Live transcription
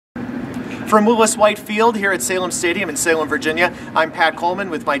From Willis White Field here at Salem Stadium in Salem, Virginia, I'm Pat Coleman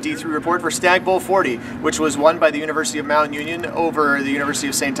with my D3 report for Stagg Bowl 40, which was won by the University of Mount Union over the University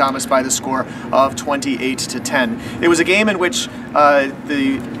of St. Thomas by the score of 28-10. It was a game in which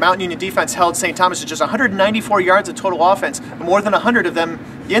the Mount Union defense held St. Thomas to just 194 yards of total offense, more than 100 of them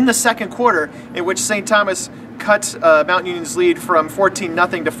in the second quarter, in which St. Thomas cut Mount Union's lead from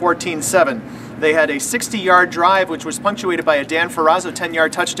 14-0 to 14-7. They had a 60-yard drive, which was punctuated by a Dan Ferrazzo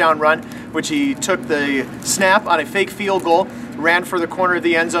 10-yard touchdown run, which he took the snap on a fake field goal, ran for the corner of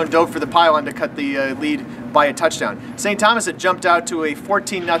the end zone, dove for the pylon to cut the lead by a touchdown. St. Thomas had jumped out to a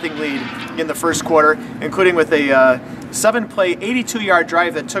 14-0 lead in the first quarter, including with a 7-play, 82-yard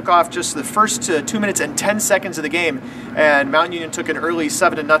drive that took off just the first 2 minutes and 10 seconds of the game, and Mount Union took an early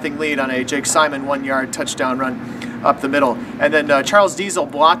 7-0 lead on a Jake Simon 1-yard touchdown run up the middle. And then Charles Diesel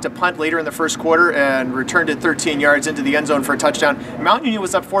blocked a punt later in the first quarter and returned it 13 yards into the end zone for a touchdown. Mount Union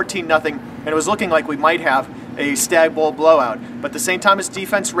was up 14-0, and it was looking like we might have a Stagg Bowl blowout. But the St. Thomas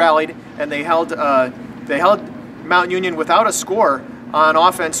defense rallied, and they held Mount Union without a score on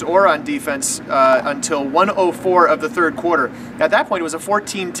offense or on defense until 1:04 of the third quarter. At that point, it was a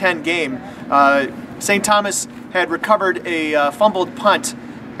 14-10 game. St. Thomas had recovered a fumbled punt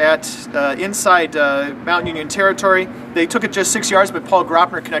at inside Mount Union territory. They took it just 6 yards, but Paul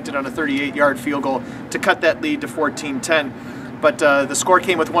Gropner connected on a 38-yard field goal to cut that lead to 14-10. But the score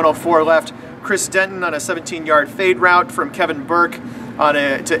came with 1:04 left. Chris Denton on a 17-yard fade route from Kevin Burke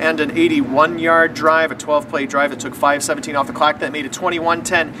to end an 81-yard drive, a 12-play drive that took 5:17 off the clock. That made it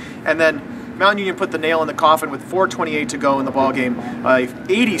 21-10, and then Mount Union put the nail in the coffin with 4:28 to go in the ballgame. A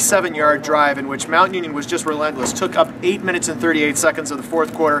 87-yard drive in which Mount Union was just relentless. Took up 8 minutes and 38 seconds of the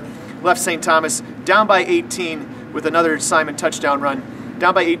fourth quarter. Left St. Thomas down by 18 with another Simon touchdown run.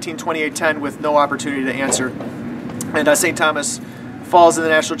 Down by 18, 28-10 with no opportunity to answer. And St. Thomas falls in the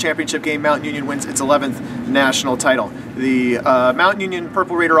national championship game. Mount Union wins its 11th national title. The Mount Union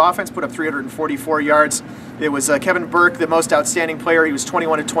Purple Raider offense put up 344 yards. It was Kevin Burke, the most outstanding player. He was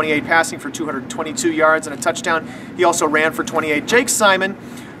 21-28 passing for 222 yards and a touchdown. He also ran for 28. Jake Simon,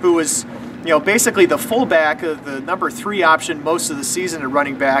 who was basically the fullback, the number 3 option most of the season at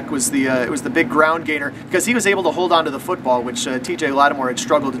running back, was the big ground gainer because he was able to hold on to the football, which TJ Lattimore had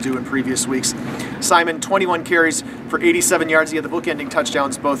struggled to do in previous weeks. Simon, 21 carries for 87 yards. He had the bookending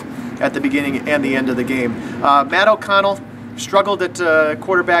touchdowns both at the beginning and the end of the game. Matt O'Connell struggled at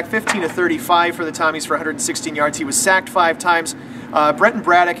quarterback, 15-35 for the Tommies for 116 yards. He was sacked 5 times. Brenton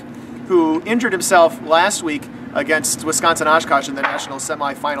Braddock, who injured himself last week against Wisconsin-Oshkosh in the national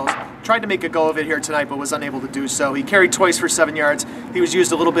semifinals, tried to make a go of it here tonight but was unable to do so. He carried twice for 7 yards. He was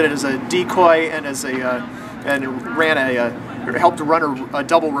used a little bit as a decoy and as helped run a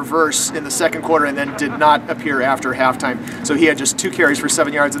double reverse in the second quarter and then did not appear after halftime. So he had just 2 carries for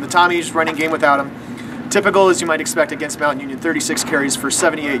 7 yards in the Tommies running game without him. Typical, as you might expect, against Mount Union, 36 carries for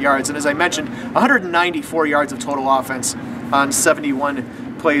 78 yards. And as I mentioned, 194 yards of total offense on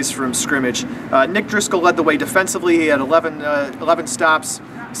 71 plays from scrimmage. Nick Driscoll led the way defensively. He had 11 stops,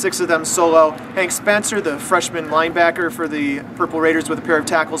 6 of them solo. Hank Spencer, the freshman linebacker for the Purple Raiders, with a pair of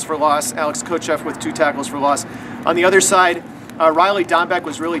tackles for loss. Alex Kochev with 2 tackles for loss. On the other side, Riley Dombeck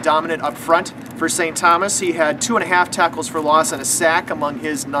was really dominant up front for St. Thomas. He had 2.5 tackles for loss and a sack among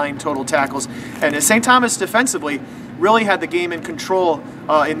his 9 total tackles. And St. Thomas defensively really had the game in control,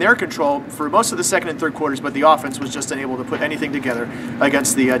 in their control for most of the second and third quarters, but the offense was just unable to put anything together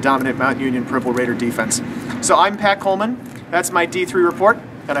against the dominant Mount Union Purple Raider defense. So I'm Pat Coleman. That's my D3 report,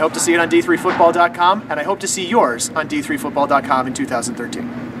 and I hope to see it on D3football.com, and I hope to see yours on D3football.com in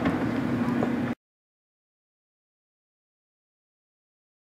 2013.